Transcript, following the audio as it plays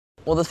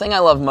Well, the thing I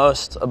love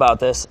most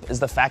about this is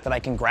the fact that I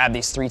can grab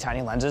these 3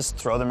 tiny lenses,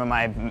 throw them in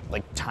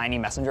my tiny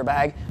messenger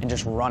bag, and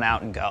just run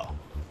out and go.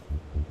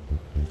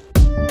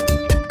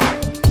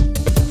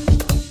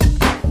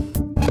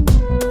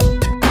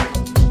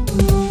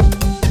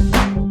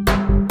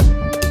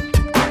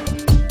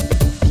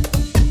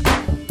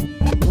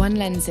 One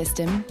lens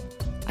system,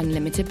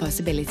 unlimited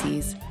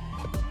possibilities.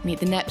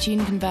 Meet the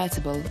Neptune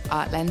Convertible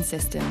Art Lens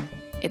system.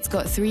 It's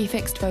got 3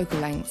 fixed focal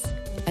lengths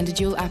and a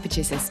dual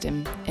aperture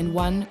system in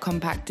one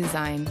compact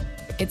design.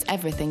 It's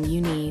everything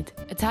you need.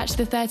 Attach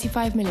the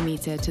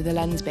 35mm to the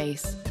lens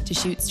base to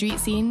shoot street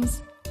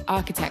scenes,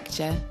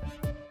 architecture,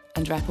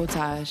 and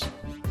reportage.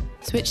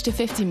 Switch to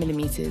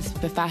 50mm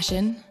for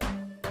fashion,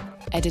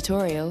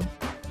 editorial,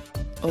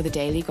 or the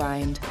daily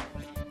grind.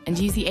 And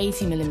use the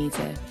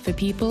 80mm for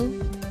people,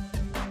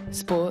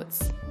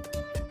 sports,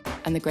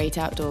 and the great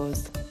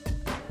outdoors.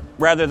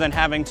 Rather than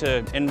having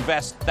to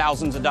invest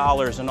thousands of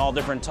dollars in all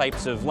different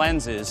types of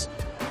lenses,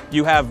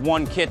 you have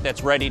one kit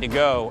that's ready to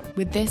go.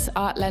 With this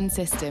art lens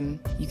system,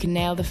 you can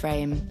nail the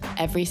frame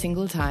every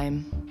single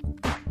time.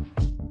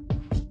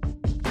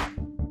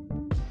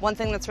 One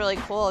thing that's really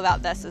cool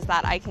about this is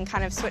that I can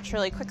kind of switch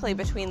really quickly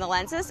between the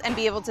lenses and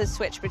be able to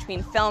switch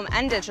between film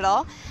and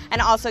digital,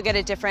 and also get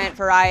a different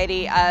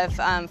variety of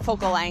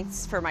focal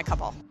lengths for my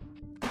couple.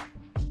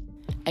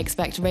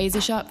 Expect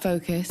razor-sharp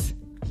focus,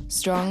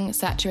 strong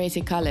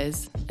saturated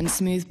colours, and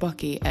smooth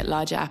bokeh at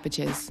larger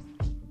apertures.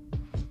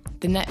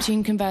 The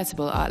Neptune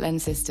Convertible Art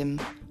Lens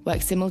system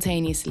works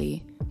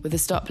simultaneously with a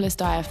stopless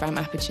diaphragm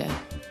aperture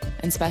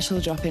and special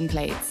drop-in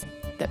plates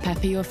that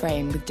pepper your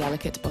frame with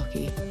delicate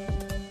bokeh.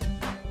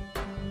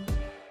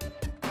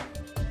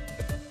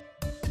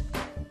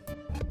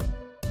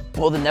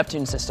 Well, the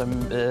Neptune system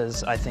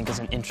is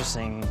an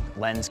interesting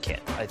lens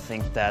kit. I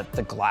think that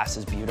the glass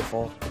is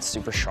beautiful, it's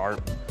super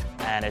sharp,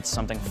 and it's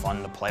something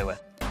fun to play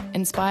with.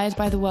 Inspired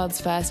by the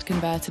world's first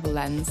convertible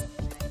lens,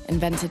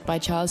 invented by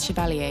Charles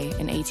Chevalier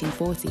in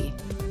 1840,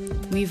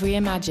 we've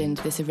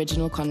reimagined this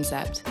original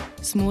concept.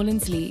 Small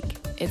and sleek,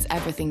 it's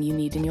everything you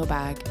need in your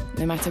bag,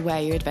 no matter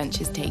where your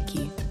adventures take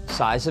you.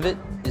 Size of it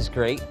is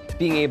great.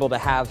 Being able to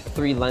have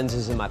 3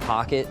 lenses in my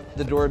pocket,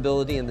 the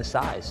durability and the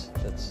size,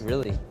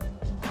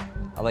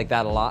 I like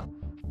that a lot.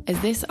 As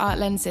this art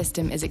lens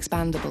system is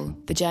expandable,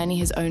 the journey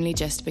has only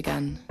just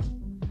begun.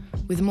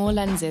 With more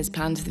lenses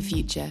planned for the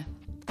future,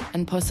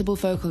 and possible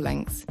focal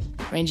lengths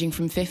ranging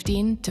from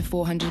 15 to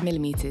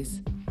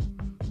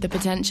 400mm, the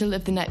potential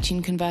of the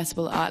Neptune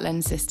Convertible Art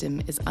Lens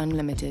system is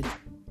unlimited.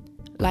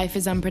 Life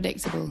is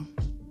unpredictable.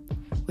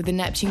 With the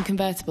Neptune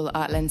Convertible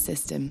Art Lens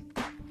system,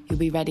 you'll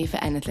be ready for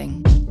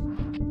anything.